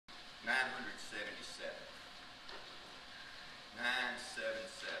977.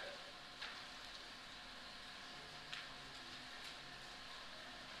 977.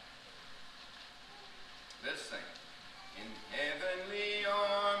 Let's sing. In heavenly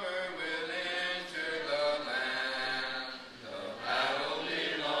armor we'll enter the land. The battle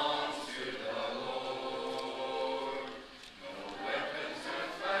belongs to the Lord. No weapons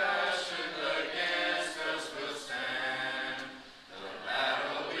are fashioned against us will stand. The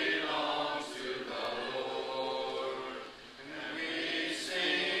battle belongs to the Lord. And we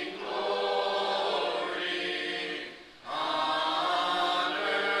sing glory, honor,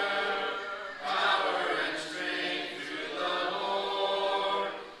 power, and strength to the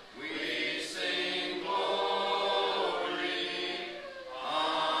Lord. We sing glory,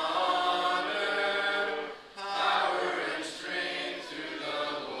 honor, power, and strength to the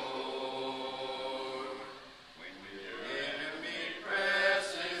Lord. When your enemy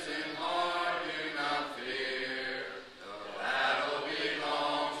presses in hard, do not fear. The battle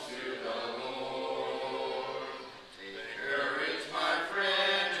belongs to the Lord. Take courage, my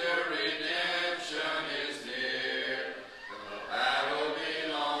friend, your redemption is near. The battle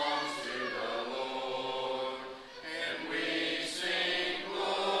belongs to the Lord. And we sing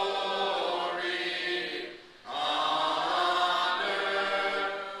glory, honor,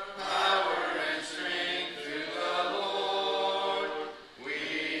 power, and strength to the Lord.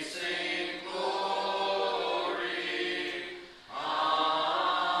 We sing glory, honor,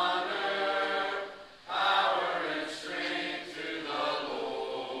 power, and strength to the Lord.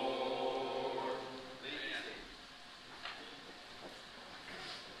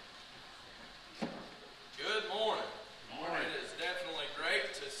 Good morning. Morning. It is definitely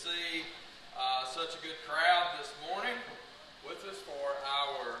great to see such a good crowd this morning with us for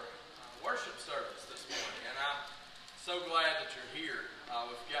our worship service this morning. And I'm so glad that you're here.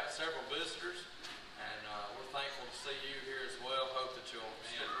 We've got several visitors, and we're thankful to see you here as well. Hope that you'll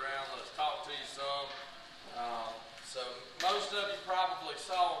stick around. Let's talk to you some. So most of you probably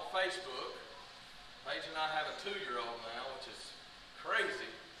saw on Facebook, Paige and I have a 2-year-old now, which is crazy.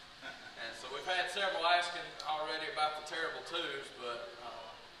 And so we've had several asking already about the Terrible Twos, but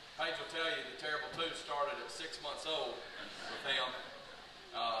Paige will tell you the Terrible Twos started at 6 months old with him.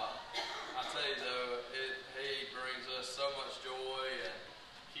 I tell you though, he brings us so much joy and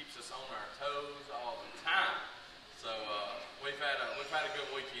keeps us on our toes all the time. So we've had a good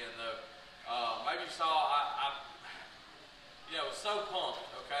weekend though. Maybe you saw I was so pumped,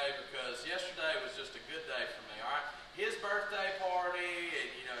 okay, because yesterday was just a good day for me. All right, his birthday party,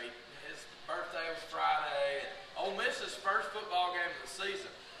 and his birthday was Friday, and Ole Miss's first football game of the season.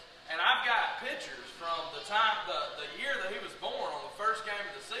 And I've got pictures from the time, the year that he was born on the first game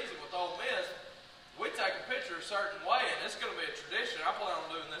of the season with Ole Miss. We take a picture a certain way, and it's going to be a tradition. I plan on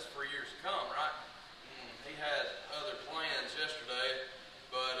doing this for years to come, right? He had other plans yesterday,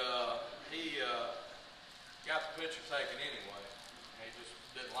 but he got the picture taken anyway. He just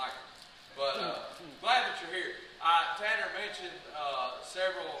didn't like it. But glad that you're here. Tanner mentioned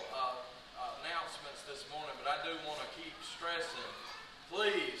several announcements this morning, but I do want to keep stressing,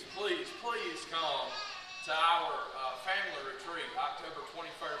 please, please, please come to our family retreat, October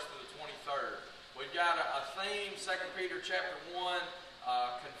 21st through the 23rd. We've got a theme, 2 Peter chapter 1,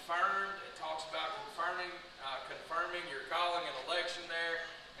 confirmed. It talks about confirming your calling and election there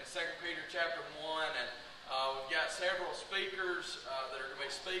in 2 Peter chapter 1. And we've got several speakers that are going to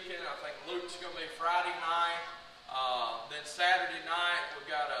be speaking. I think Luke's going to be Friday night. Then Saturday night,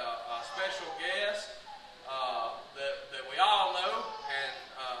 we've got a special guest that we all know, and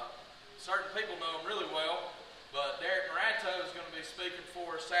certain people know him really well. But Derek Moranto is going to be speaking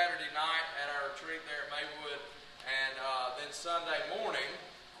for us Saturday night at our retreat there at Maywood. And then Sunday morning,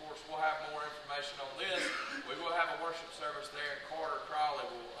 of course, we'll have more information on this. We will have a worship service there, and Carter Crowley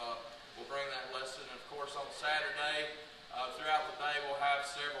will bring that lesson. And of course, on Saturday, throughout the day, we'll have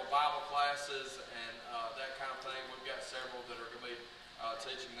several Bible classes and that kind of thing. We've got several that are going to be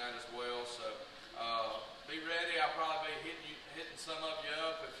teaching that as well. So be ready. I'll probably be hitting some of you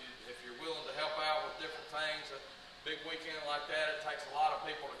up if you're willing to help out with different things. A big weekend like that, it takes a lot of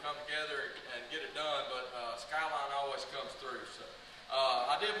people to come together and get it done, but Skyline always comes through. So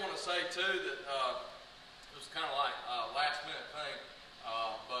I did want to say too that it was kind of like a last minute thing,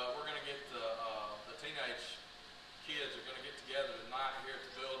 but we're going to get the teenage kids are going to get together tonight here at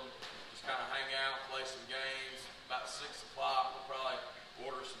the building, just kind of hang out, play some games. About 6 o'clock, we'll probably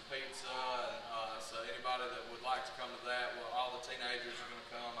order some pizza, and so anybody that would like to come to that, well, all the teenagers are going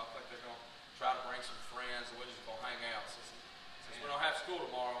to come. I think they're going to try to bring some friends, and we're just going to hang out. Since we don't have school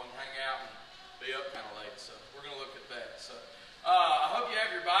tomorrow, we can hang out and be up kind of late, so we're going to look at that. So I hope you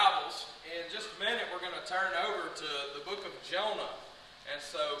have your Bibles. In just turn over to the book of Jonah. And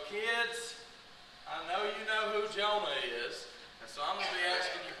so, kids, I know you know who Jonah is. And so I'm going to be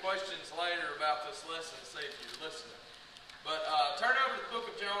asking you questions later about this lesson to see if you're listening. But turn over to the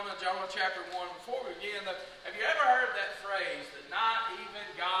book of Jonah, Jonah chapter 1. Before we begin, have you ever heard that phrase that not even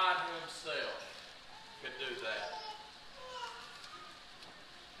God himself could do that?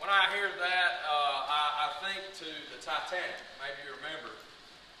 When I hear that, I think to the Titanic. Maybe you remember.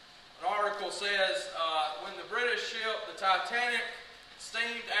 An article says, when the British ship, the Titanic,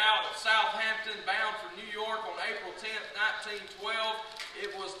 steamed out of Southampton bound for New York on April 10, 1912, it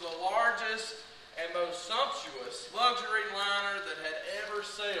was the largest and most sumptuous luxury liner that had ever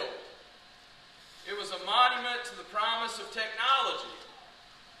sailed. It was a monument to the promise of technology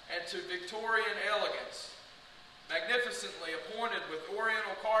and to Victorian elegance. Magnificently appointed with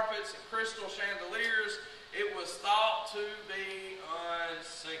oriental carpets and crystal chandeliers, it was thought to be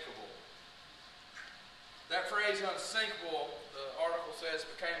unsinkable. That phrase, unsinkable, the article says,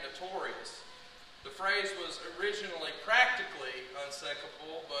 became notorious. The phrase was originally practically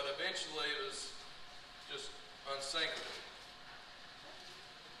unsinkable, but eventually it was just unsinkable.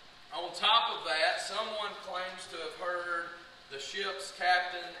 On top of that, someone claims to have heard the ship's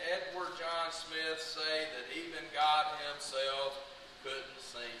captain, Edward John Smith, say that even God himself couldn't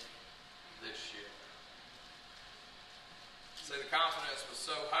sink this ship. See, the confidence was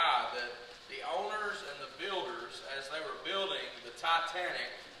so high that the owners and the builders, as they were building the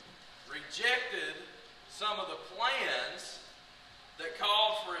Titanic, rejected some of the plans that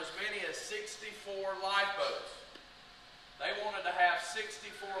called for as many as 64 lifeboats. They wanted to have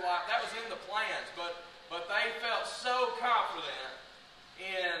 64 lifeboats. That was in the plans, but they felt so confident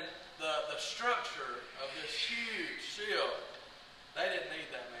in the structure of this huge ship, they didn't need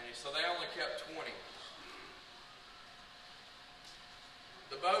that many, so they only kept 20.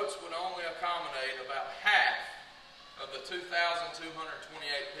 The boats would only accommodate about half of the 2,228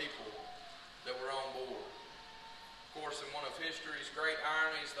 people that were on board. Of course, in one of history's great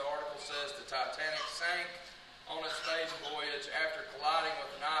ironies, the article says the Titanic sank on its maiden voyage after colliding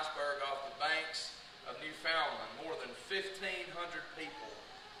with an iceberg off the banks of Newfoundland. More than 1,500 people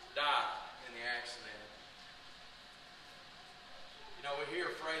died in the accident. You know, we hear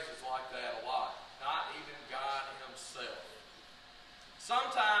phrases like that a lot. Not even God himself.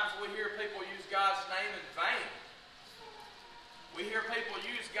 Sometimes we hear people use God's name in vain. We hear people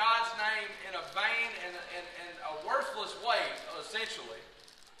use God's name in a vain and a worthless way, essentially.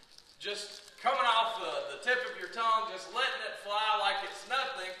 Just coming off the tip of your tongue, just letting it fly like it's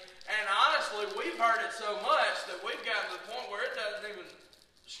nothing. And honestly, we've heard it so much that we've gotten to the point where it doesn't even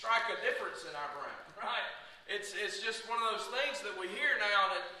strike a difference in our brain, right? It's just one of those things that we hear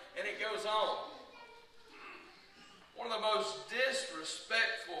now and it goes on. One of the most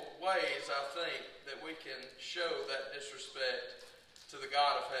disrespectful ways, I think, that we can show that disrespect to the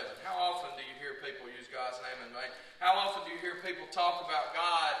God of heaven. How often do you hear people use God's name in vain? How often do you hear people talk about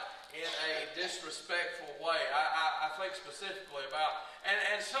God in a disrespectful way? I think specifically about,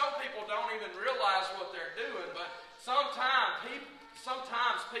 and some people don't even realize what they're doing, but sometimes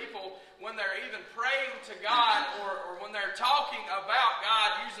people, when they're even praying to God or when they're talking about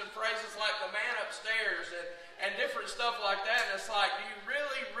God, using phrases like the man upstairs and different stuff like that, and it's like, do you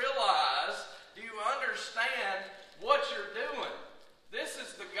really realize, do you understand what you're doing? This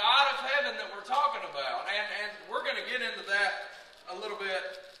is the God of heaven that we're talking about, and we're going to get into that a little bit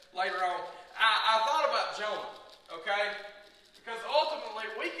later on. I thought about Jonah, okay? Because ultimately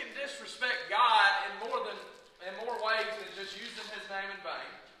we can disrespect God in more ways than just using his name in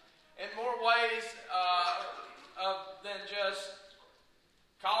vain. In more ways than just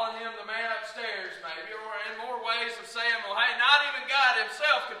calling him the man upstairs, maybe, or in more ways of saying, well, hey, not even God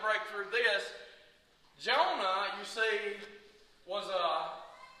himself could break through this. Jonah, you see, was a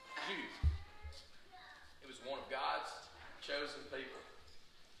Jew. He was one of God's chosen people.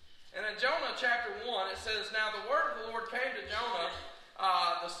 And in Jonah chapter 1, it says, now the word of the Lord came to Jonah,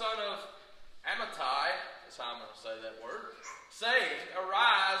 the son of Amittai, that's how I'm going to say that word, saying,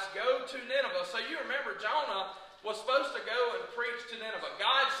 arise, go to Nineveh. So you remember Jonah was supposed to go and preach to Nineveh.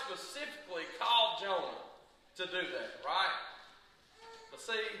 God specifically called Jonah to do that, right? But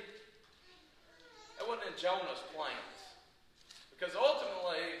see, that wasn't in Jonah's plans. Because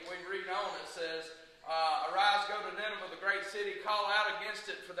ultimately, we read on, it says, arise, go to Nineveh, the great city, call out against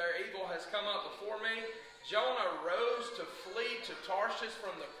it, for their evil has come up before me. Jonah rose to flee to Tarshish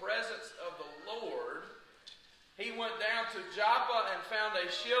from the presence of the Lord. He went down to Joppa and found a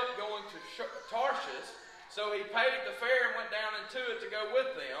ship going to Tarshish. So he paid the fare and went down into it to go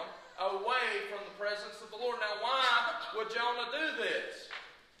with them, away from the presence of the Lord. Now, why would Jonah do this?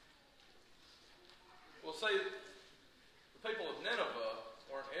 Well,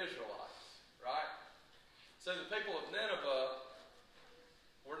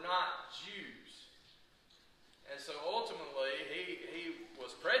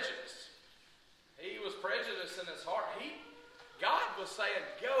 was saying,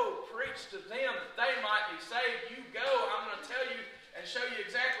 go preach to them that they might be saved. You go. I'm going to tell you and show you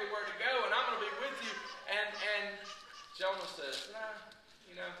exactly where to go, and I'm going to be with you. And Jonah says,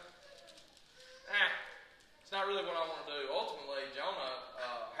 it's not really what I want to do. Ultimately, Jonah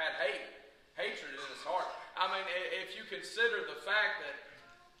had hatred in his heart. I mean, if you consider the fact that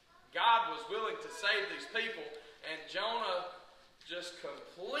God was willing to save these people, and Jonah just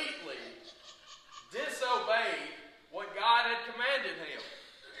completely disobeyed what God had commanded him.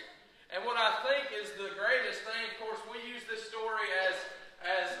 And what I think is the greatest thing, of course, we use this story as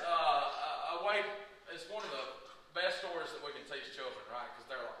a way, it's one of the best stories that we can teach children, right? Because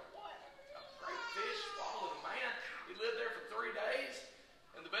they're like, what? A great fish swallowed a man? He lived there for 3 days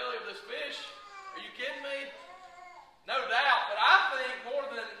in the belly of this fish? Are you kidding me? No doubt, but I think more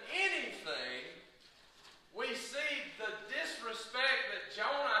than anything, we see the disrespect that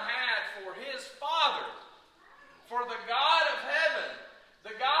Jonah had for his father, for the God of heaven,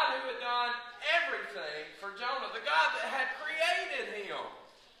 the God who had done everything for Jonah, the God that had created him.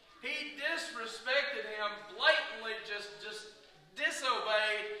 He disrespected him, blatantly just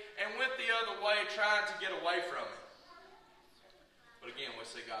disobeyed and went the other way, trying to get away from him. But again, we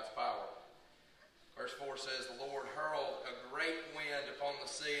see God's power. Verse 4 says, the Lord hurled a great wind upon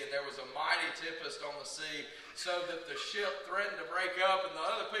the sea, and there was a mighty tempest on the sea, so that the ship threatened to break up, and the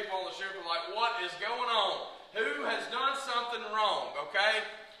other people on the ship were like, what is going on? Who has done something wrong? Okay?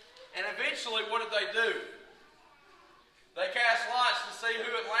 And eventually, what did they do? They cast lots to see who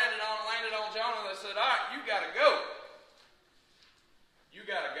it landed on Jonah, and they said, all right, you got to go. You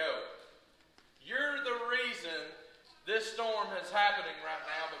got to go. You're the reason this storm is happening right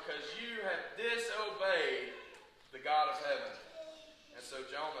now, because you have disobeyed the God of heaven. And so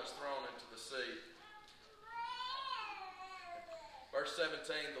Jonah is thrown into the sea. Verse 17,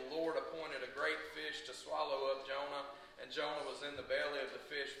 the Lord appointed a great fish to swallow up Jonah, and Jonah was in the belly of the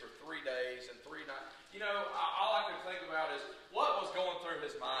fish for 3 days and 3 nights. You know, all I can think about is what was going through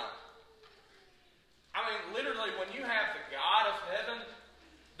his mind. I mean, literally, when you have the God of heaven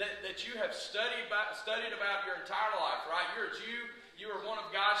that you have studied about your entire life, right? You're a Jew. You are one of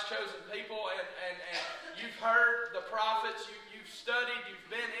God's chosen people, and you've heard the prophets. You've studied. You've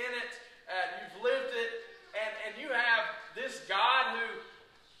been in it. You've lived it. And you have this God who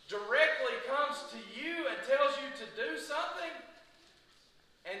directly comes to you and tells you to do something,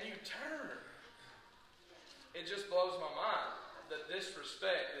 and you turn. It just blows my mind, the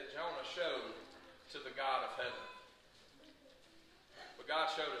disrespect that Jonah showed to the God of heaven. But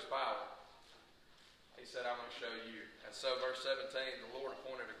God showed his power. He said, I'm going to show you. And so verse 17, the Lord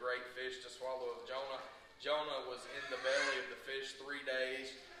appointed a great fish to swallow up Jonah. Jonah was in the belly of the fish 3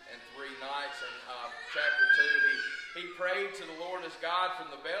 days and 3 nights. In chapter 2, he prayed to the Lord his God from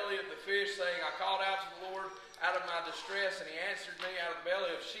the belly of the fish, saying, I called out to the Lord out of my distress, and he answered me. Out of the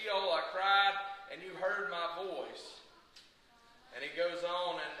belly of Sheol I cried, and you heard my voice. And he goes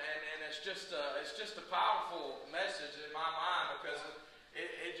on, and it's just a powerful message in my mind, because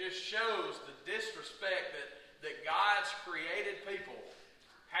it just shows the disrespect that God's created people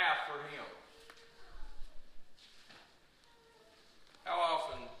have for him. How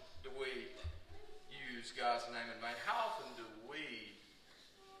often do we use God's name in vain? How often do we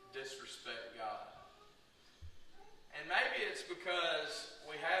disrespect God? And maybe it's because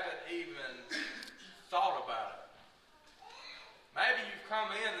we haven't even thought about it. Maybe you've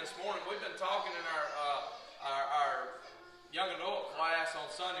come in this morning. We've been talking in our young adult class on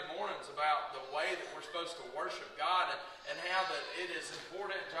Sunday mornings about the way that we're supposed to worship God, and how that it is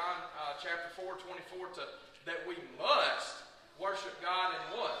important, John chapter 4:24, that we must worship God in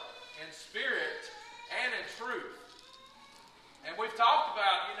what? In spirit and in truth. And we've talked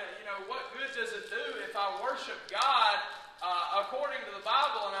about, what good does it do if I worship God according to the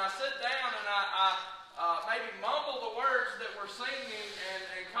Bible, and I sit down and I maybe mumble the words that we're singing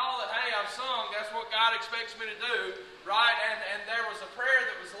and call it, hey, I've sung, that's what God expects me to do, right? And there was a prayer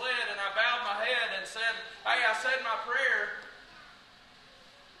that was led, and I bowed my head and said, hey, I said my prayer,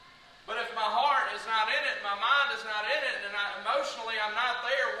 but if my heart is not in it, my mind is not in it, and emotionally I'm not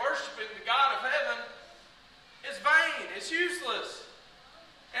there worshiping the God of heaven, it's vain, it's useless,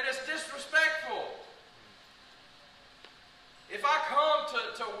 and it's disrespectful. If I come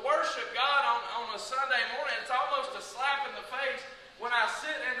to worship God on a Sunday morning, it's almost a slap in the face when I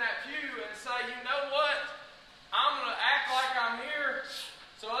sit in that pew and say, you know what? I'm going to act like I'm here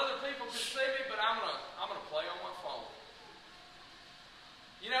so other people can see me, but I'm going to play on my phone.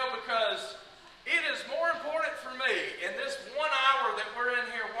 Because it is more important for me in this 1 hour that we're in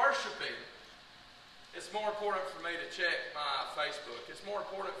here worshiping, it's more important for me to check my Facebook Facebook. It's more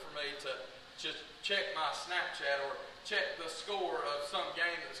important for me to just check my Snapchat or check the score of some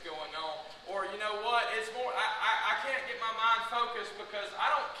game that's going on. Or you know what? It's more, I can't get my mind focused because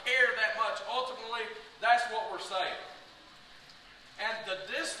I don't care that much. Ultimately, that's what we're saying. And the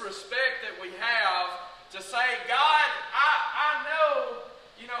disrespect that we have to say, God, I know,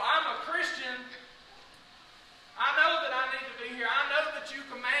 I'm a Christian. I know that I need to be here. I know that you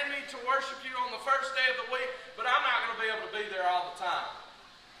command me to worship you on the first day of the week, but I'm not going to be able to be there all the time.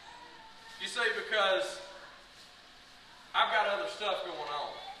 You see, because I've got other stuff going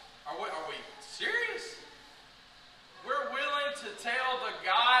on. Are we serious? We're willing to tell the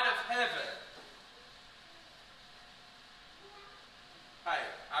God of heaven, hey,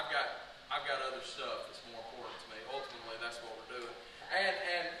 I've got other stuff that's more important to me. Ultimately, that's what we're doing.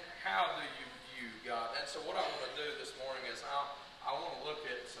 And how do you view God? And so what I want to do this morning is I want to look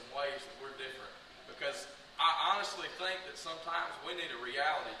at some ways that we're different. Because I honestly think that sometimes we need a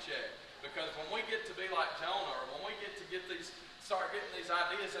reality check. Because when we get to be like Jonah, or when we get to start getting these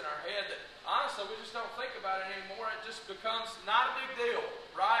ideas in our head that honestly we just don't think about it anymore, it just becomes not a big deal,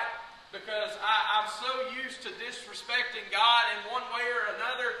 right? Because I'm so used to disrespecting God in one way or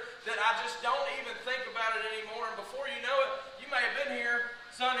another that I just don't even think about it anymore. And before you know it, you may have been here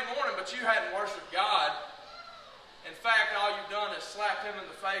Sunday morning, but you hadn't worshiped God. In fact, all you've done is slapped him in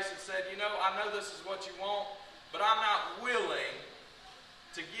the face and said, I know this is what you want, but I'm not willing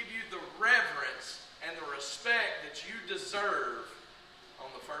to give you the reverence and the respect that you deserve on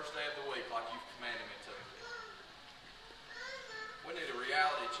the first day of the week like you've commanded me to. We need a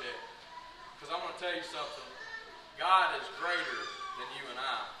reality check. Because I'm going to tell you something. God is greater than you and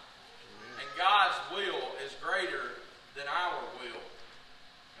I. And God's will is greater than our will.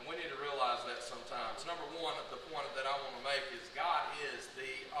 And we need to realize that sometimes. Number one, the point that I want to make is God is the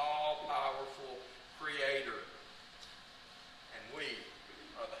all-powerful creator. And we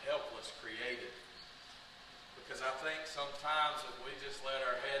are the helpless created. Because I think sometimes that we just let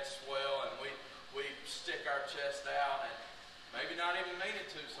our heads swell and we stick our chest out and maybe not even mean it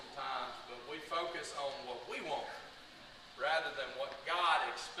to sometimes, but we focus on what we want rather than what God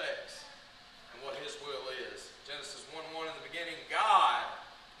expects and what his will is. Genesis 1:1 in the beginning, God.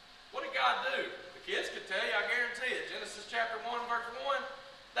 What did God do? The kids could tell you, I guarantee it. Genesis chapter 1, verse 1.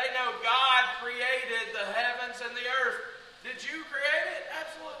 They know God created the heavens and the earth. Did you create it?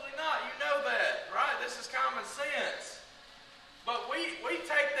 Absolutely not. You know that, right? This is common sense. But we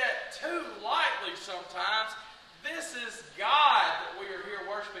take that too lightly sometimes. This is God that we are here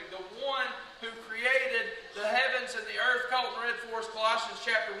worshiping, the one who created the heavens and the earth. Colton read for us Colossians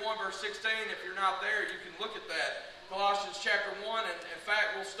chapter 1, verse 16. If you're not there, you can look at that. Colossians chapter 1, and in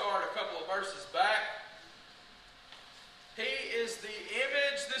fact, we'll start a couple of verses back. He is the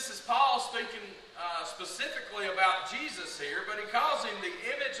image. This is Paul speaking specifically about Jesus here, but he calls him the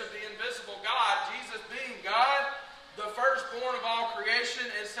image of the invisible God. Jesus being God, the firstborn of all creation.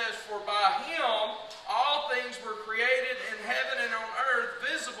 It says, for by him all things were created in heaven and on earth,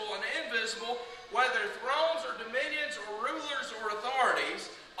 visible and invisible, whether thrones or dominions or rulers or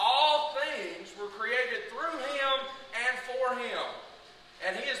authorities. All things were created through him and for him.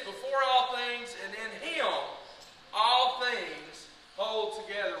 And he is before all things, and in him all things hold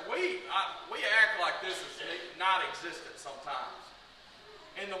together. We act like this is not existent sometimes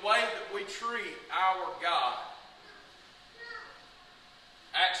in the way that we treat our God.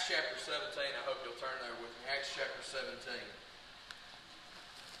 Acts chapter 17, I hope you'll turn there with me. Acts chapter 17.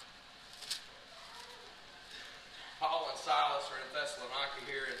 Paul and Silas are in Thessalonica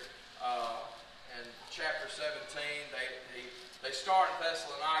here in chapter 17. They start in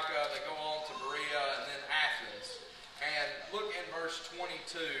Thessalonica, they go on to Berea, and then Athens. And look in verse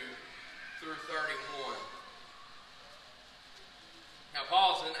 22 through 31. Now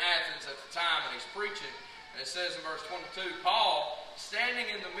Paul's in Athens at the time, and he's preaching. And it says in verse 22, Paul, standing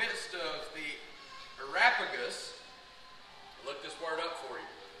in the midst of the Areopagus, look this word up for you,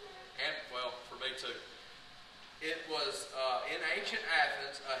 and, well, for me too. It was, in ancient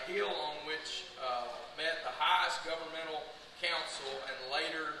Athens, a hill on which met the highest governmental council and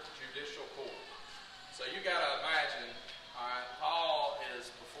later judicial court. So you got to imagine, all right, Paul is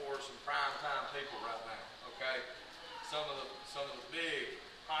before some prime time people right now, okay? Some of the big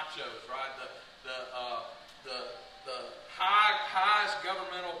honchos, right? The highest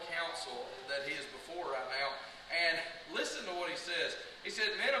governmental council that he is before right now. And listen to what he says. He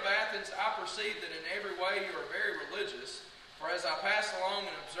said, men of Athens, I perceive that in every way you are very religious. For as I passed along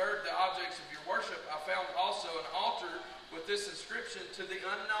and observed the objects of your worship, I found also an altar with this inscription, to the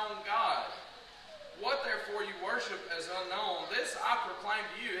unknown God. What therefore you worship as unknown, this I proclaim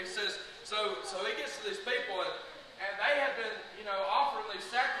to you. He says, so he gets to these people, And they had been, offering these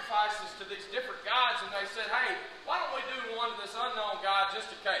sacrifices to these different gods, and they said, hey, why don't we do one to this unknown God just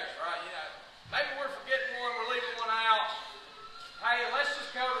in case, right? Maybe we're forgetting one, we're leaving one out. Hey, let's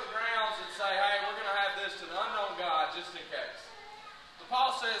just go to the grounds and say, hey, we're going to have this to the unknown God just in case. So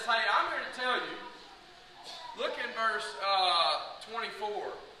Paul says, hey, I'm here to tell you, look in verse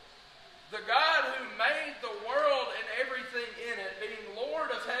 24. The God who made the world and everything in it, being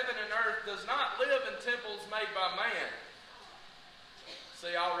Lord of heaven and earth, does not live in temples made by man.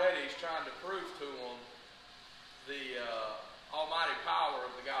 See, already he's trying to prove to them the almighty power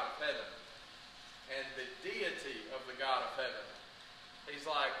of the God of heaven and the deity of the God of heaven. He's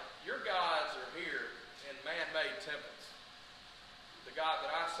like, your gods are here in man-made temples. The God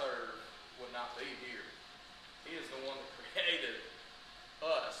that I serve would not be here. He is the one that created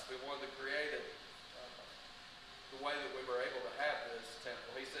us, the one that created the way that we were able to have this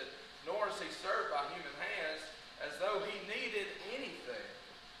temple. He said, nor is he served by human hands as though he needed anything,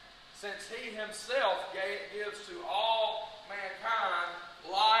 since he himself gives to all mankind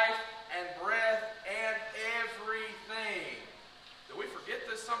life and breath and everything. Do we forget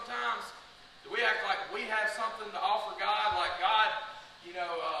this sometimes? Do we act like we have something to offer God, like God,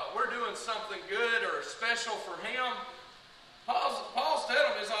 we're doing something good or special for him? Paul's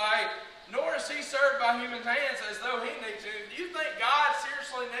telling him, is like, nor is he served by human hands as though he needs it. Do you think God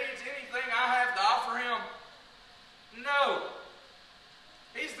seriously needs anything I have to offer him? No.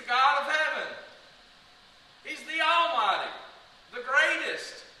 He's the God of heaven. He's the Almighty, the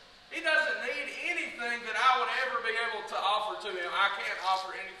greatest. He doesn't need anything that I would ever be able to offer to him. I can't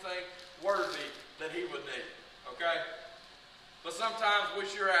offer anything worthy that he would need. Okay? But sometimes we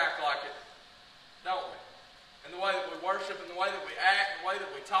sure act like it, don't we? In the way that we worship, in the way that we act, in the way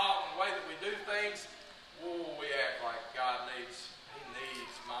that we talk, in the way that we do things, we act like God needs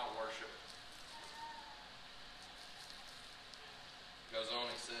my worship. Goes on,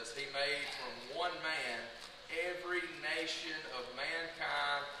 he says, he made from one man every nation of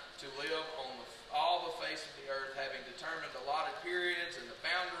mankind to live on all the face of the earth, having determined allotted periods and the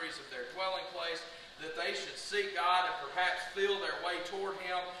boundaries of their dwelling place, that they should seek God and perhaps feel their way toward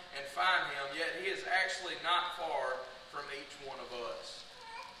him and find him, yet he is actually not far from each one of us.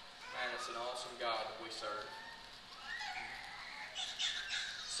 Man, it's an awesome God that we serve.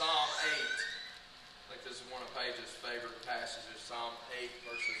 Psalm 8. I think this is one of Paige's favorite passages, Psalm 8,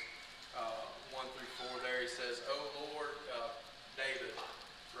 verses 1 through 4 there. He says, O Lord, David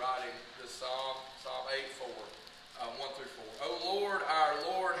writing this psalm, Psalm 8, 1 through 4. O Lord, our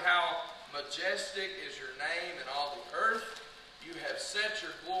Lord, how majestic is your name in all the earth. You have set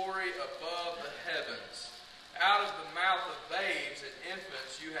your glory above the heavens. Out of the mouth of babes and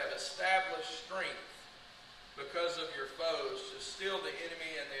infants you have established strength because of your foes, to still the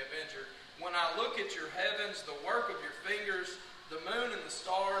enemy and the avenger. When I look at your heavens, the work of your fingers, the moon and the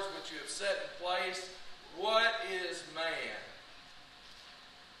stars which you have set in place, what is man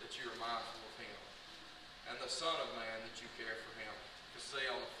that you are mindful of him? And the Son of Man that you care for him? To see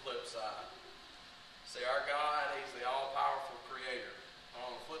on the flip side. See, our God, he's the all-powerful creator. And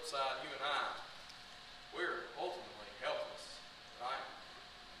on the flip side, you and I, we're ultimately helpless, right?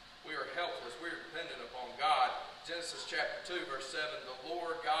 We are helpless. We are dependent upon God. Genesis chapter 2, verse 7, the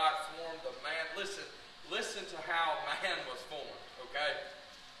Lord God formed the man. Listen to how man was formed, okay?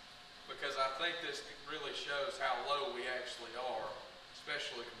 Because I think this really shows how low we actually are,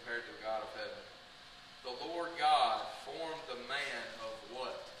 especially compared to the God of heaven. The Lord God formed the man of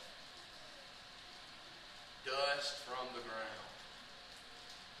what? Dust from the ground.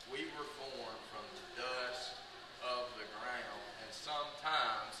 We were formed from the dust of the ground. And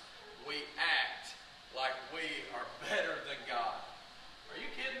sometimes we act like we are better than God. Are you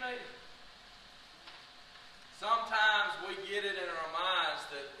kidding me? Sometimes we get it in our minds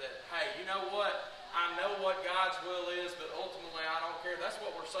that hey, you know what? I know what God's will is, but ultimately I don't care. That's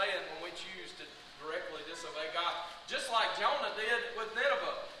what we're saying when we choose to directly disobey God. Just like Jonah did with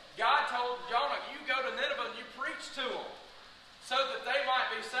Nineveh. God told Jonah, you go to Nineveh and you preach to them so that they might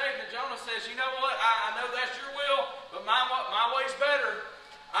be saved. And Jonah says, you know what? I know that's your will, but my way's better.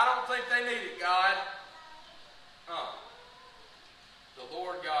 I don't think they need it, God. The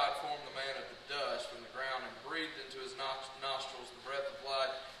Lord God formed the man of the dust from the ground and breathed into his nostrils the breath of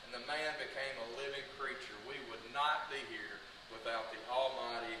life, and the man became a living creature. We would not be here without the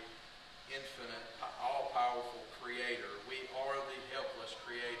almighty, infinite, all-powerful creator. We are the helpless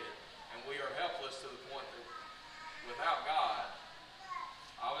created, and we are helpless to the point that without God,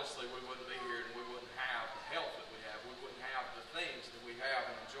 obviously we wouldn't be here and we wouldn't have the health that we have. We wouldn't have the things that we have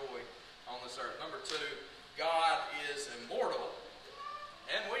and enjoy on this earth. Number two, God is immortal,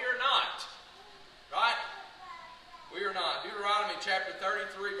 and we are not. Right? chapter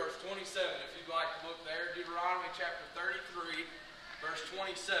 33, verse 27, if you'd like to look there. Deuteronomy chapter 33, verse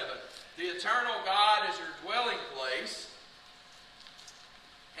 27. The eternal God is your dwelling place,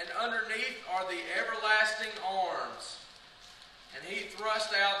 and underneath are the everlasting arms. And he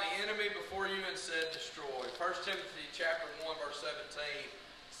thrust out the enemy before you and said, destroy. 1 Timothy chapter 1, verse 17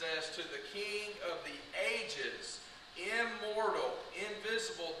 says, to the King of the ages, immortal,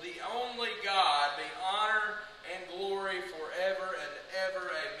 invisible, the only God, be honor and glory forever and ever.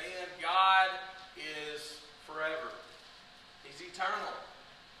 Amen. God is forever. He's eternal.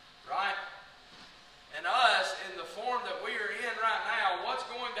 Right? And us, in the form that we are in right now, what's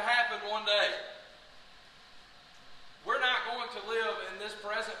going to happen one day? We're not going to live in this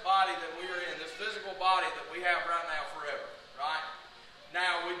present body that we are in, this physical body that we have right now forever. Right?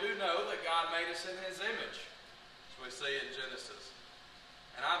 Now, we do know that God made us in His image, as we see in Genesis.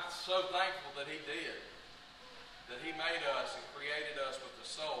 And I'm so thankful that He did. That He made us and created us with the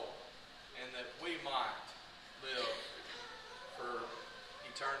soul, and that we might live for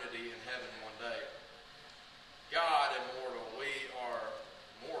eternity in heaven one day. God immortal, we are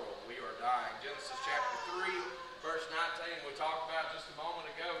mortal, we are dying. Genesis chapter 3, verse 19, we talked about just a moment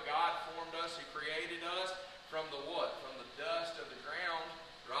ago. God formed us, He created us from the what? From the dust of the ground,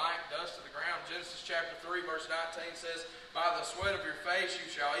 right? Dust of the ground. Genesis chapter 3, verse 19 says, by the sweat of your face you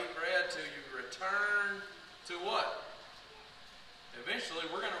shall eat bread till you return to what? Eventually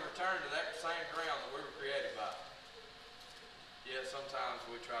we're going to return to that same ground that we were created by. Yet sometimes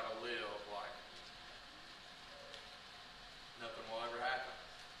we try to live like nothing will ever happen.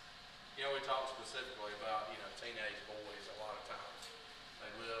 You know, we talk specifically about, teenage boys a lot of times.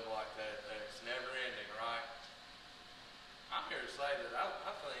 They live like that. It's never ending, right? I'm here to say that I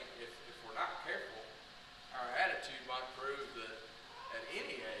think if we're not careful, our attitude might prove that at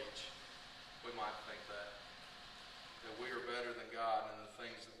any age we might think that we are better than God in the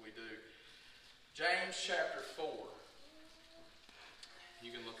things that we do. James chapter 4.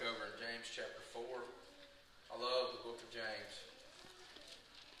 You can look over in James chapter 4. I love the book of James.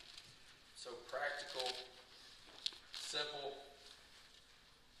 So practical, simple.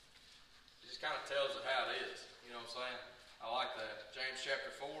 It just kind of tells it how it is. You know what I'm saying? I like that. James chapter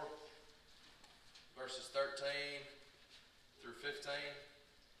 4, verses 13 through 15.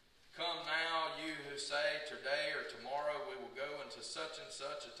 Come now, you who say, today or tomorrow we will go into such and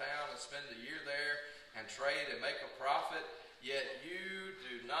such a town and spend a year there and trade and make a profit, yet you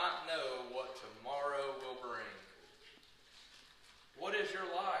do not know what tomorrow will bring. What is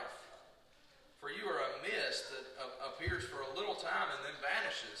your life? For you are a mist that appears for a little time and then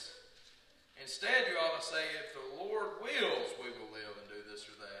vanishes. Instead, you ought to say, if the Lord wills, we will live and do this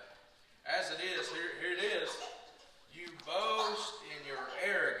or that. As it is, here it is. You boast in your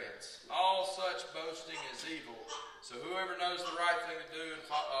arrogance. All such boasting is evil. So whoever knows the right thing to do and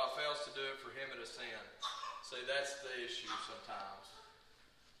fails to do it, for him it is sin. See, that's the issue sometimes.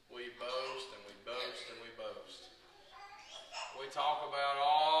 We boast and we boast and we boast. We talk about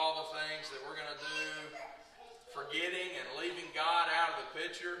all the things that we're going to do, forgetting and leaving God out of the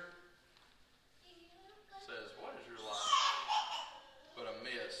picture. It says, what is your life but a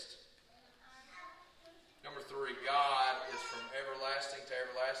mist? Number 3, God is from everlasting to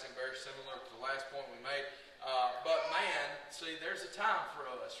everlasting, very similar to the last point we made. But man, see, there's a time for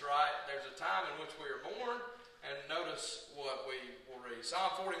us, right? There's a time in which we are born, and notice what we will read.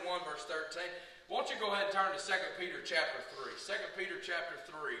 Psalm 41, verse 13. Won't you go ahead and turn to 2 Peter chapter 3. 2 Peter chapter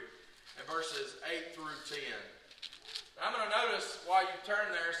 3 and verses 8 through 10. Now, I'm going to notice while you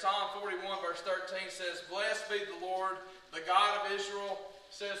turn there, Psalm 41, verse 13 says, blessed be the Lord, the God of Israel,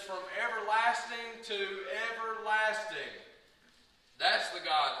 says from everlasting to everlasting. That's the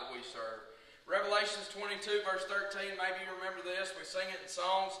God that we serve. Revelations 22 verse 13, maybe you remember this, we sing it in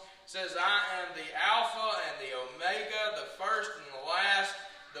songs. It says, I am the Alpha and the Omega, the first and the last,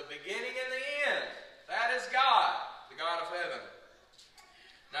 the beginning and the end. That is God, the God of heaven.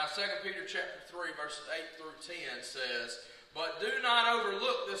 Now 2 Peter chapter 3 verses 8 through 10 says, but do not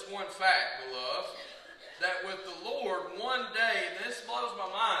overlook this one fact, beloved, that with the Lord one day, and this blows my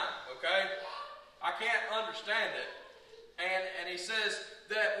mind, okay? I can't understand it. And he says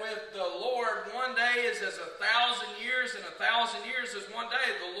that with the Lord one day is as 1,000 years, and 1,000 years is one day.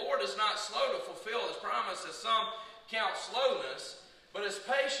 The Lord is not slow to fulfill His promise, as some count slowness, but is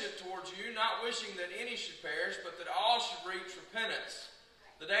patient towards you, not wishing that any should perish, but that all should reach repentance.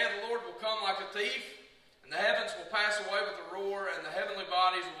 The day of the Lord will come like a thief, and the heavens will pass away with a roar, and the heavenly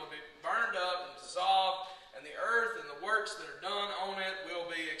bodies will be burned up and dissolved, and the earth and the works that are done on it will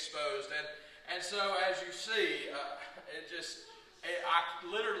be exposed. And so, as you see, I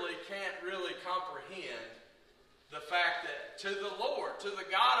literally can't really comprehend the fact that to the Lord, to the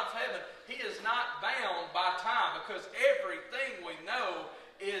God of heaven, He is not bound by time, because everything we know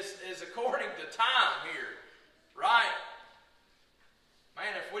is according to time here. Right?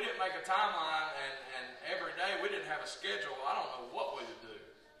 Man, if we didn't make a timeline and every day we didn't have a schedule, I don't know what we would do.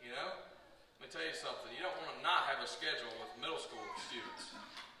 You know? Let me tell you something. You don't want to not have a schedule with middle school students.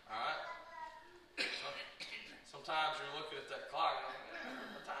 Alright? Sometimes you're looking at that clock and like,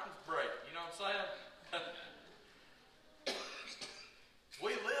 the time's break. You know what I'm saying?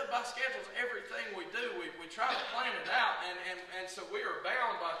 We live by schedules. Everything we do, we try to plan it out, and so we are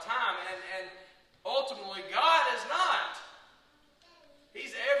bound by time, and ultimately God is not.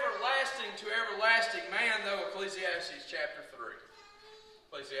 He's everlasting to everlasting. Man, though, Ecclesiastes chapter 3.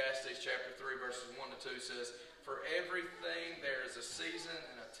 Ecclesiastes chapter 3 verses 1 to 2 says, "For everything there is a season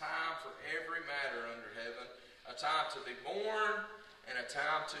and a time for every matter under heaven, a time to be born and a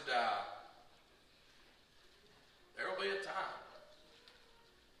time to die." There will be a time.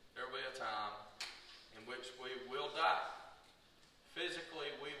 There will be a time in which we will die.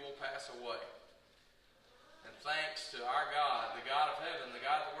 Physically, we will pass away. And thanks to our God, the God of heaven, the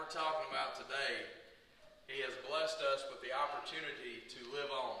God that we're talking about today, He has blessed us with the opportunity to live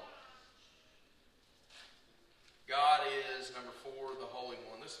on. God is, number 4, the Holy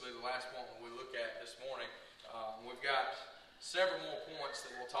One. This will be the last point we look at this morning. We've got several more points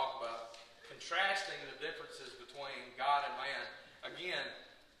that we'll talk about, contrasting the differences between God and man. Again,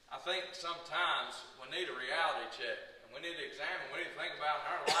 I think sometimes we need a reality check, and we need to examine, we need to think about in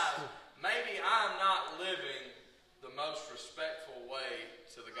our lives, maybe I'm not living the most respectful way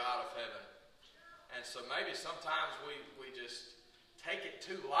to the God of heaven. And so maybe sometimes we just take it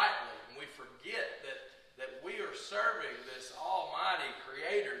too lightly, and we forget that we are serving this almighty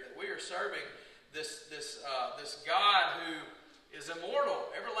creator, that we are serving this God who is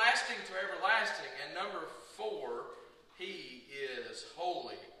immortal, everlasting to everlasting. And number 4, He is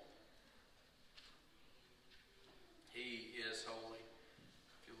holy. He is holy.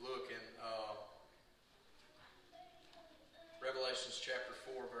 If you look in Revelations chapter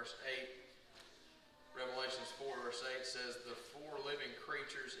 4, verse 8, Revelations 4, verse 8 says, "The 4 living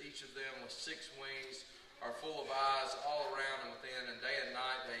creatures, each of them with 6 wings, are full of eyes all around and within, and day and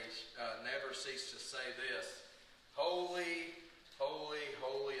night they never cease to say this, Holy, holy,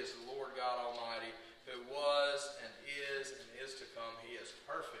 holy is the Lord God Almighty, who was and is to come. He is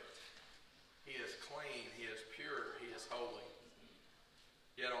perfect. He is clean. He is pure. He is holy."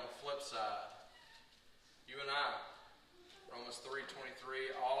 Yet on the flip side, you and I, Romans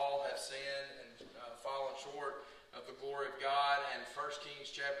 3:23, all have sinned and fallen short of the glory of God. And 1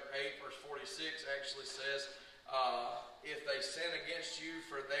 Kings chapter 8, verse 46 actually says, "If they sin against you,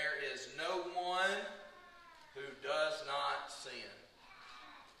 for there is no one who does not sin."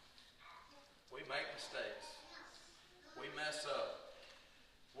 We make mistakes. We mess up.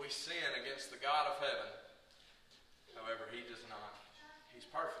 We sin against the God of heaven. However, He does not. He's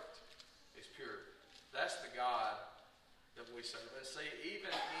perfect. He's pure. That's the God that we serve. And see,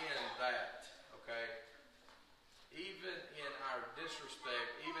 even in that, okay, even in our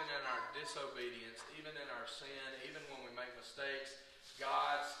disrespect, even in our disobedience, even in our sin, even when we make mistakes,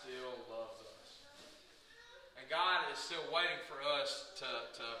 God still loves us. And God is still waiting for us to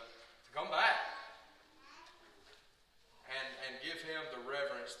come back and give Him the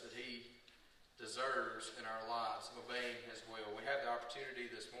reverence that He deserves in our lives, obeying His will. We have the opportunity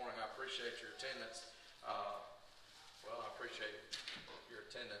this morning. I appreciate your attendance. I appreciate your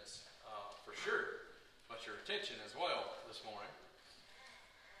attendance for sure, but your attention as well this morning.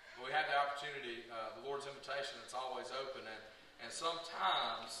 We have the opportunity, the Lord's invitation that's always open, and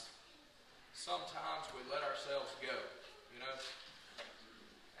sometimes we let ourselves go, you know.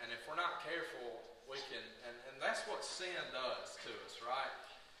 And if we're not careful, we can, and that's what sin does to us, right?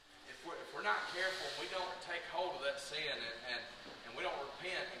 If we're not careful, we don't take hold of that sin and we don't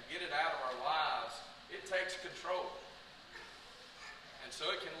repent and get it out of our lives, it takes control. And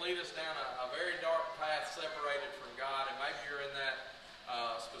so it can lead us down a very dark path separated from God. And maybe you're in that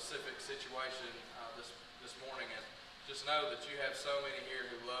specific situation this morning. And just know that you have so many here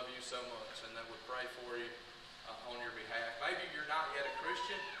who love you so much and that would pray for you on your behalf. Maybe you're not yet a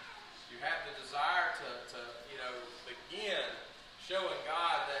Christian. You have the desire to begin showing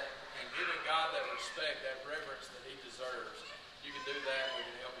God that and giving God that respect, that reverence that He deserves. You can do that. We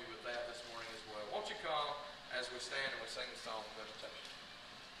can help you with that this morning as well. Won't you come as we stand and we sing the song of invitation?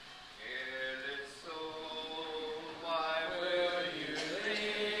 Careless soul, why will you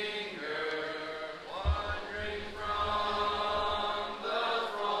linger, wandering from the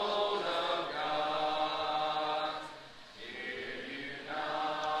throne of God? Hear you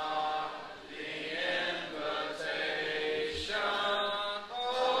not the invitation?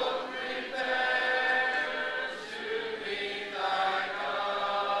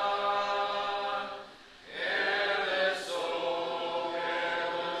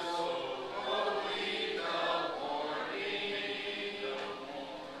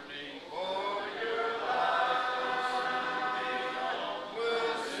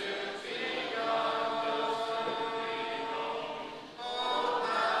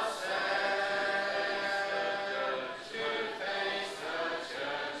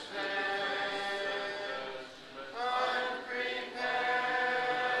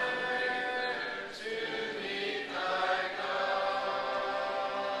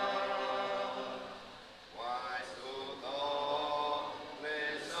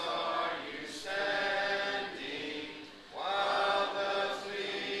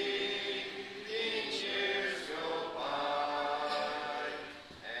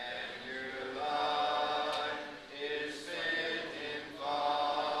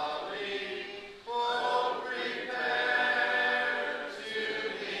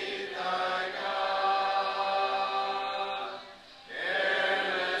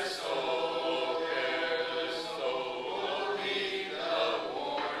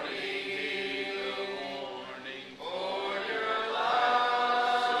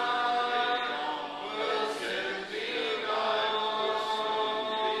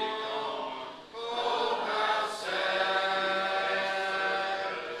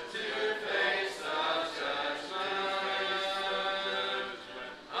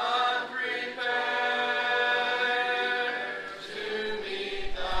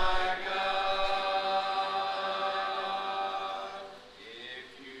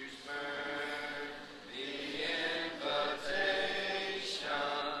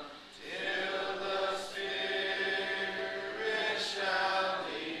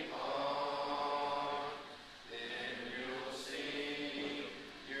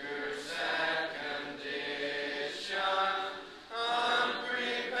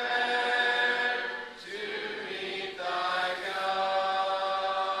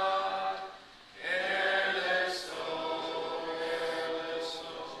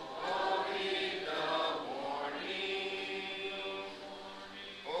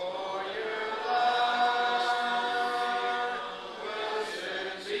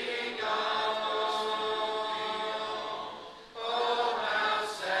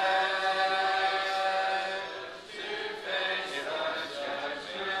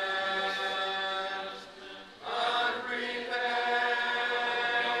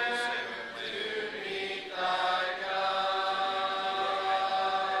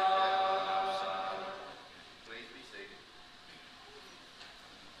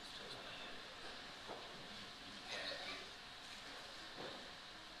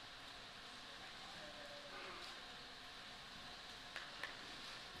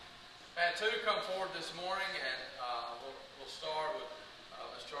 had two come forward this morning, and we'll start with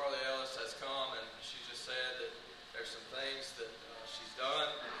Miss Charlie Ellis has come, and she just said that there's some things that she's done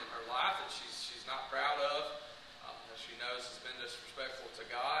in her life that she's not proud of. She knows has been disrespectful to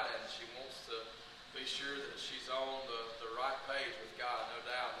God, and she wants to be sure that she's on the right page with God, no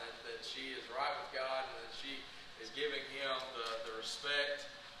doubt, and that she is right with God, and that she is giving Him the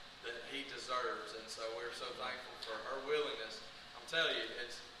respect that He deserves. And so we're so thankful for her willingness. I'm telling you,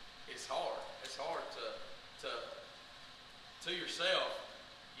 it's hard. It's hard to yourself,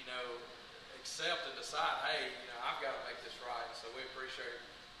 accept and decide, hey, I've got to make this right. So we appreciate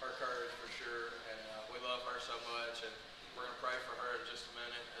her courage for sure, and we love her so much. And we're going to pray for her in just a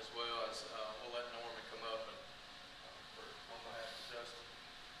minute, as well as we'll let Norman come up and on behalf of Justin.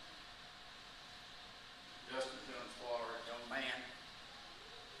 Justin comes forward, young man,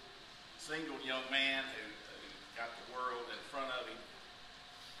 single young man who got the world in front of him.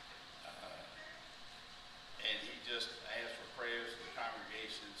 And he just asked for prayers of the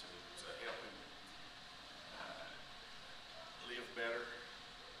congregation to help him live better,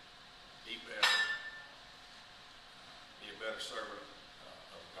 be better, be a better servant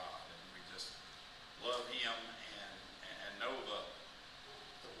of God. And we just love him and know the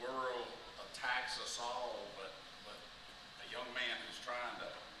world attacks us all, but a young man who's trying to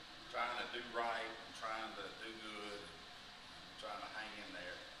do right and trying to do good and trying to hang in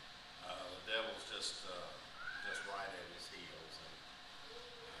there, the devil's just right at his heels. And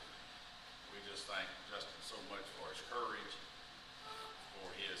we just thank Justin so much for his courage,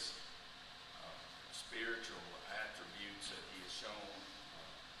 for his spiritual attributes that he has shown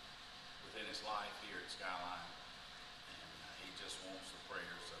within his life here at Skyline, and he just wants the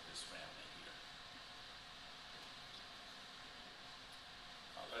prayers of his family here.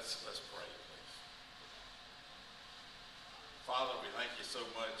 Let's pray, please. Father, we thank you so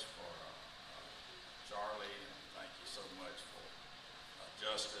much for Charlie, and thank you so much for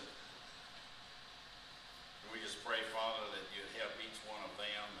Justin. And we just pray, Father, that you'd help each one of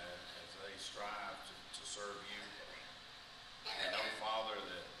them as they strive to serve you. We know, Father,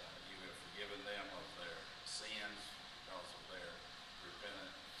 that you have forgiven them of their sins because of their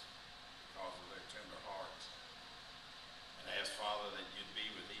repentance, because of their tender hearts. And I ask, Father, that you'd be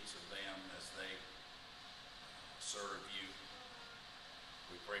with each of them as they serve you.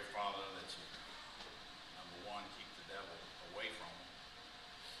 We pray, Father, that you, number one, keep the devil away from them.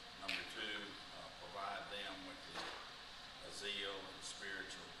 Number two, provide them with the zeal and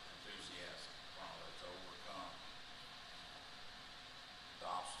spiritual enthusiasm, Father, to overcome the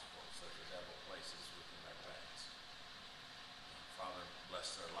obstacles that the devil places within their paths. Father,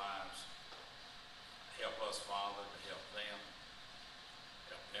 bless their lives. Help us, Father, to help them.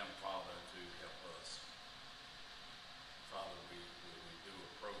 Help them, Father, to help us. Father, we do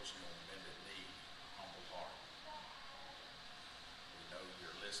approach you on bended knee, humble heart. We know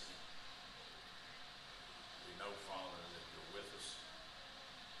you're listening. We know, Father, that you're with us.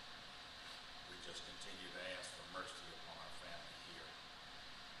 We just continue to ask for mercy upon our family here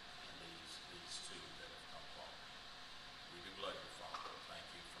and these two that have come forward. We do love you, Father. Thank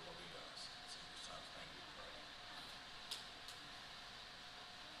you for loving us. It's in your Son's name we pray.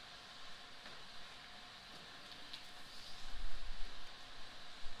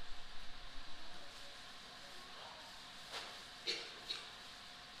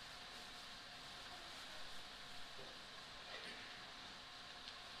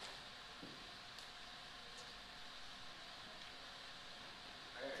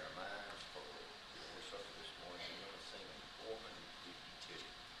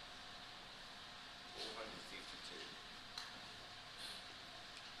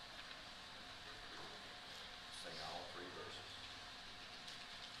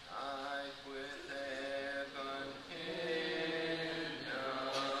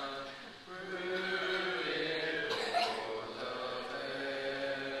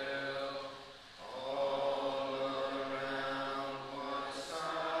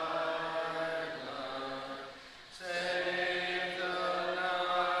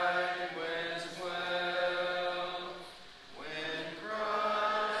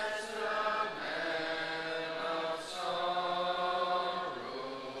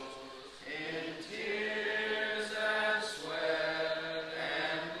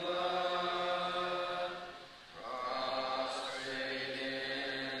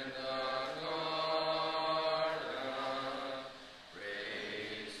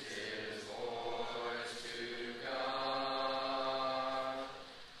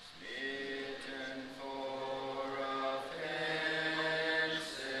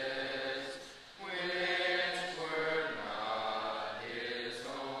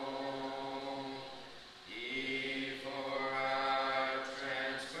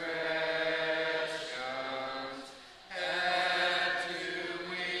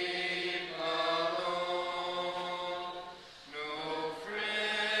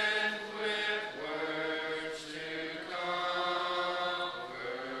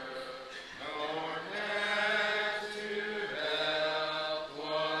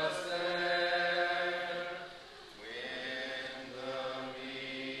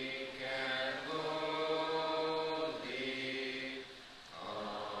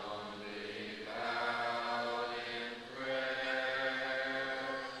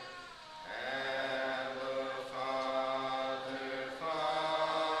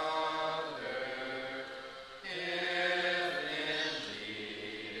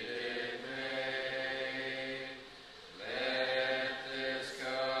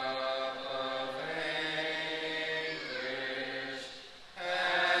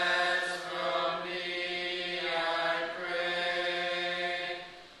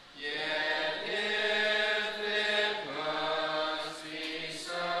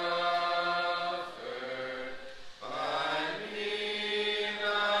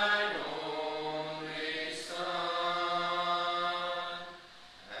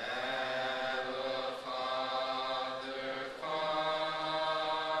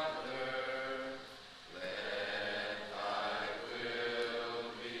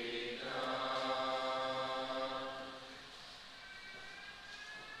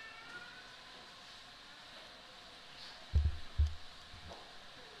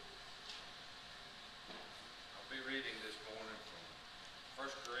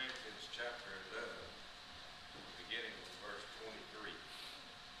 Corinthians chapter 11, beginning with verse 23.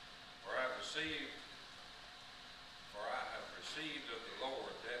 For I have received of the Lord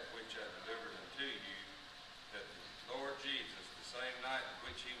that which I delivered unto you, that the Lord Jesus, the same night in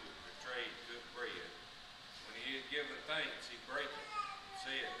which he was betrayed, took bread. When he had given thanks, he brake it, and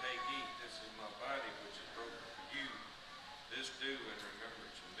said, Take, eat, this is my body which is broken for you. This do in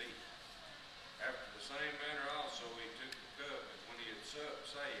remembrance of me. After the same manner also he took the cup, and when he had supped,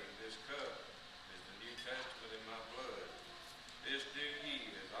 saying, This cup is the New Testament in my blood. This do ye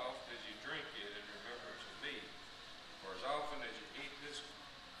as oft as you drink it in remembrance of me. For as often as you eat this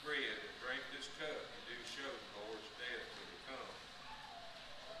bread and drink this cup, you do show the Lord's death till he come.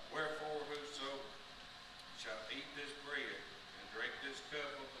 Wherefore whoso shall eat this bread and drink this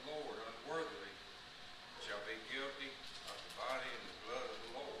cup of the Lord unworthily shall be guilty of the body and the blood of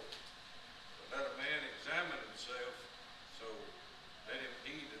the Lord. But let a man examine himself, so let him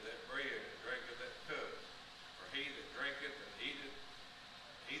eat of that bread and drink of that cup. For he that drinketh and eateth,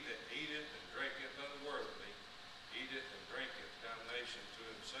 and drinketh unworthily, eateth and drinketh damnation to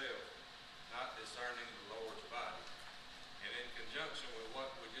himself, not discerning the Lord's body. And in conjunction with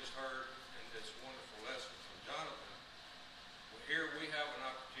what we just heard in this wonderful lesson from Jonathan, here we have an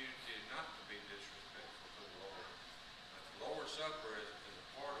opportunity not to be disrespectful to the Lord. But the Lord's Supper is a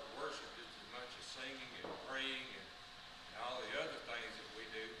part of worship just as much as singing and praying and all the other things that we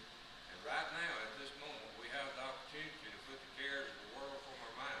do. And right now, at this moment, we have the opportunity to put the cares of the world from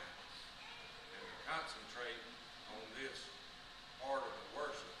our mind and to concentrate on this part of the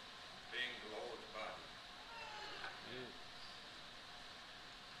worship, being the Lord's body.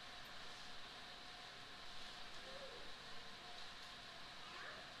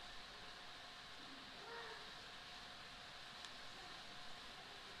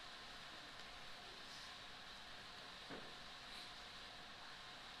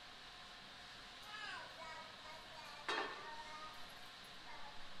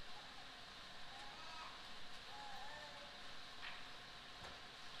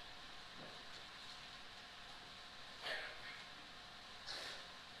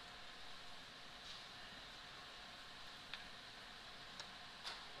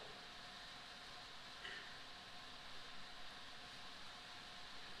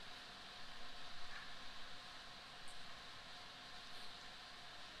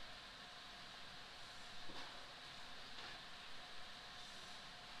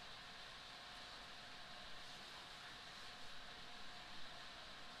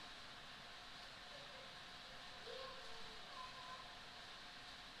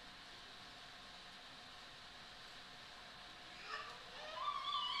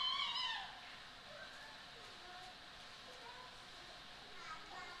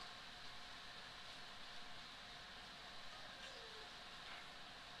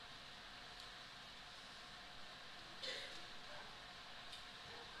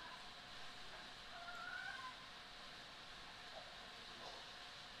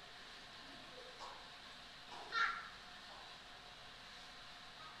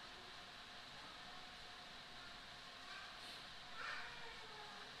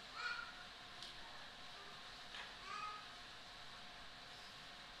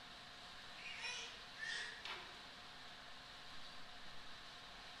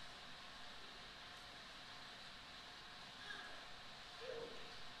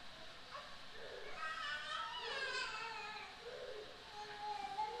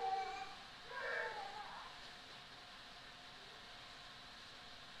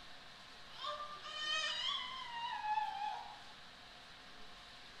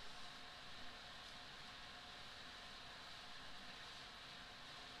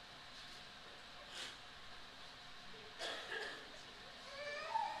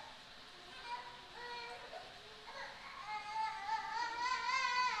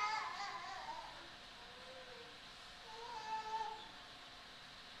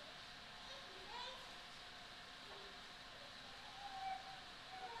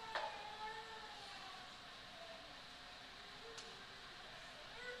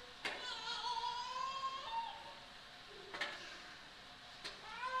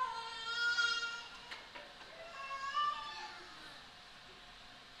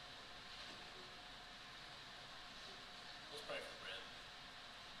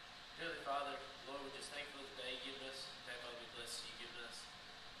 Father, Lord, we're just thankful for the day you've given us. Father, we bless you given us.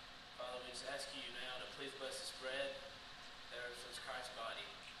 Father, we just ask you now to please bless this bread that represents Christ's body.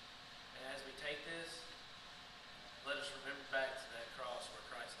 And as we take this, let us remember back to that cross where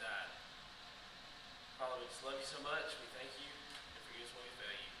Christ died. Father, we just love you so much. We thank you and forgive us when we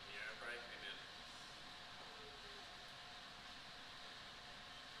fail you. In your name I pray. Amen.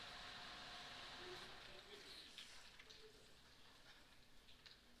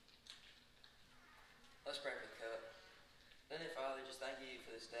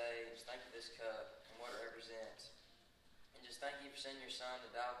 this cup and what it represents. And just thank you for sending your Son to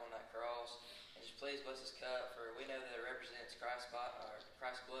die upon that cross. And just please bless this cup, for we know that it represents Christ's blood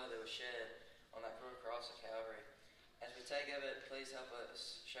that was shed on that cruel cross of Calvary. As we take of it, please help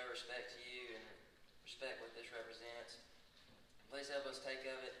us show respect to you and respect what this represents. Please help us take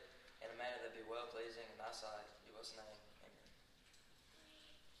of it in a manner that be well-pleasing in thy sight. In Jesus' name, amen.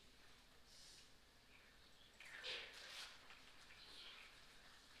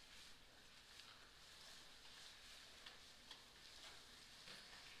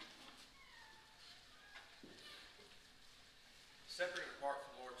 Separate and apart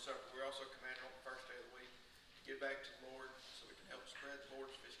from the Lord's Supper, we're also commanded on the first day of the week to give back to the Lord so we can help spread the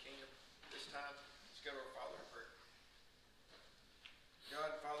borders of His kingdom. This time, let's go to our Father in prayer.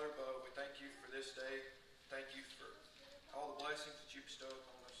 God and Father above, we thank you for this day. Thank you for all the blessings that you bestow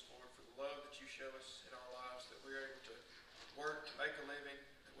upon us, Lord, for the love that you show us in our lives, that we're able to work, to make a living,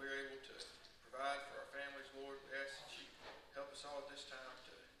 that we're able to provide for our families, Lord. We ask that you help us all at this time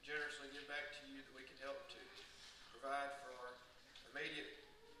to generously give back to you, that we can help to provide for our immediate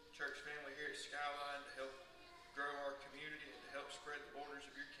church family here at Skyline, to help grow our community and to help spread the borders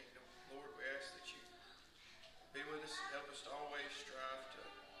of your kingdom. Lord, we ask that you be with us and help us to always strive to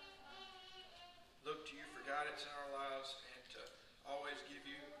look to you for guidance in our lives and to always give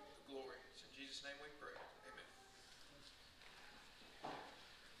you the glory. It's in Jesus' name we pray. Amen.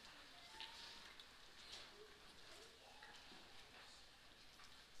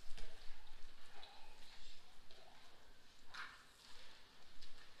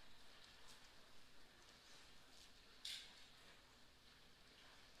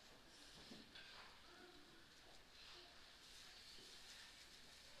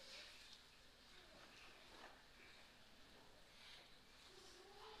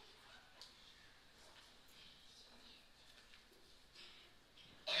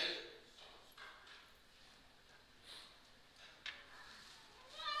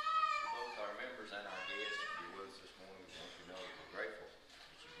 Both our members and our guests, if you're with us this morning, we want you to know that we're grateful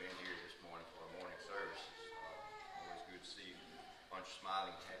that you've been here this morning for our morning services. Always good to see a bunch of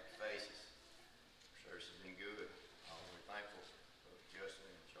smiling, happy faces. Our service has been good. We're thankful for Justin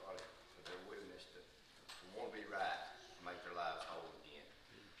and Charlie for their willingness to want to be right and make their lives whole again.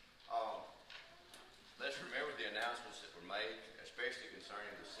 Let's remember the announcements that were made, especially concerning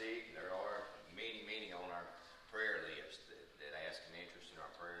the sick. There are many, many on our prayer list that ask an interest in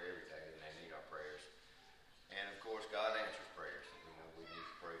our prayer every day, and they need our prayers. And of course, God answers prayers, and we know we need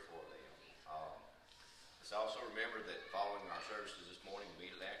to pray for them. Let's also remember that following our services this morning,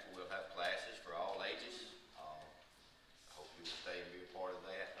 immediately after, we'll have classes for all ages. I hope you will stay and be a part of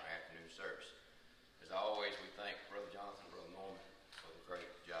that in our afternoon service. As always, we thank Brother Jonathan and Brother Norman for the great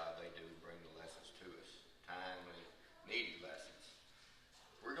job they do to bring the lessons to us, timely, needed lessons.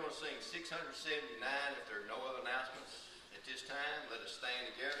 We're going to sing 679 if there are no other announcements. At this time, let us stand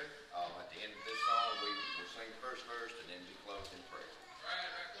together. At the end of this song, we will sing the first verse and then be closed in prayer.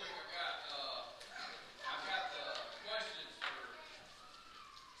 Right quick, I've got the questions for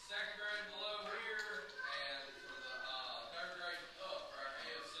second grade and below here, and for the third grade and up for our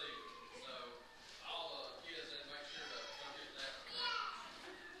AFC. So all the kids need to make sure to come get that.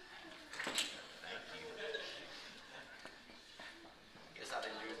 Thank you. Guess I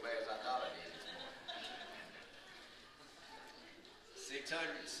didn't do as bad as I thought I did.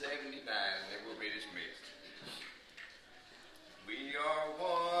 679, and they will be dismissed. We are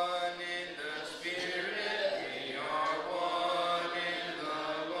one in the Spirit, we are one in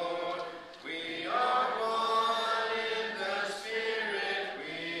the Lord. We are one in the Spirit,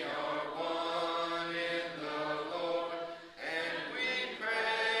 we are one in the Lord. And we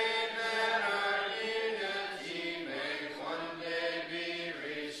pray that our unity may one day be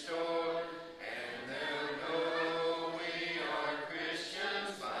restored, and they'll know we are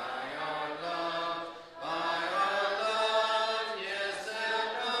Christians by our love, yes,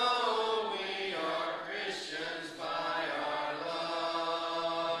 they'll know we are Christians by our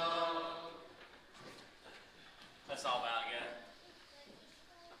love. Let's all bow together.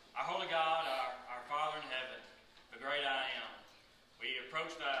 Our holy God, our Father in heaven, the great I am, we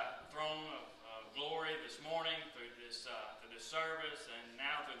approach thy throne of glory this morning through this service and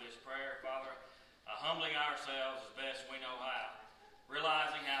now through this prayer, Father, humbling ourselves as best we know how,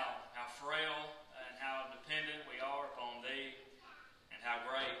 realizing how frail and how dependent we are upon thee, and how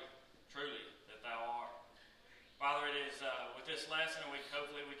great, truly, that thou art. Father, it is with this lesson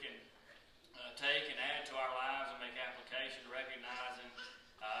hopefully we can take and add to our lives and make application, recognizing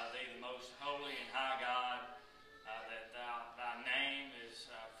thee, the most holy and high God, that thy name is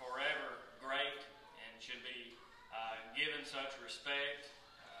forever great and should be given such respect.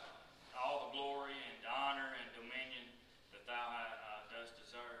 All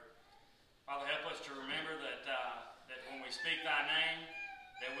Father, help us to remember that when we speak thy name,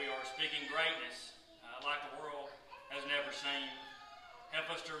 that we are speaking greatness like the world has never seen.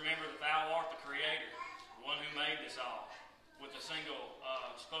 Help us to remember that thou art the Creator, the one who made this all, with a single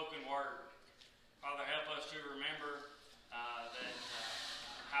spoken word. Father, help us to remember that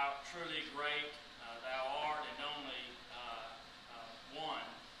how truly great thou art, and only one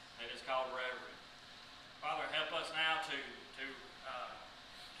that is called reverend. Father, help us now to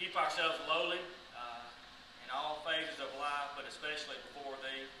keep ourselves lowly in all phases of life, but especially before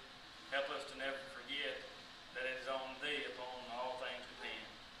thee. Help us to never forget that it is on thee upon all things depend.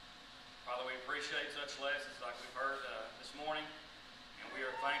 Father, we appreciate such lessons like we've heard this morning, and we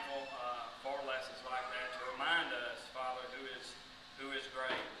are thankful for lessons like that to remind us, Father, who is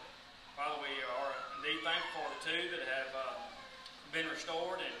great. Father, we are indeed thankful for the two that have been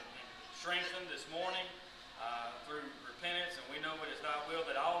restored and strengthened this morning through repentance, and we know it is thy will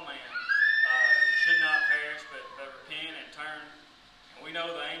that all men should not perish but repent and turn. And we know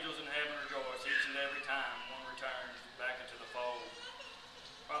the angels in heaven rejoice each and every time one returns back into the fold.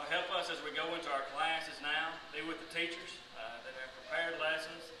 Father, help us as we go into our classes now. Be with the teachers that have prepared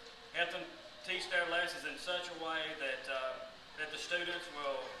lessons. Help them teach their lessons in such a way that the students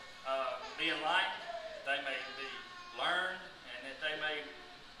will be enlightened, that they may be learned, and that they may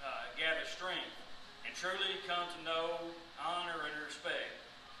gather strength and truly come to know, honor, and respect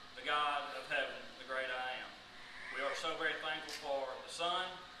the God of heaven, the great I am. We are so very thankful for the Son,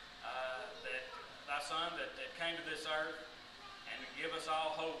 thy Son that came to this earth and to give us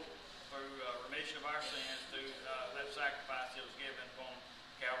all hope through remission of our sins through that sacrifice that was given upon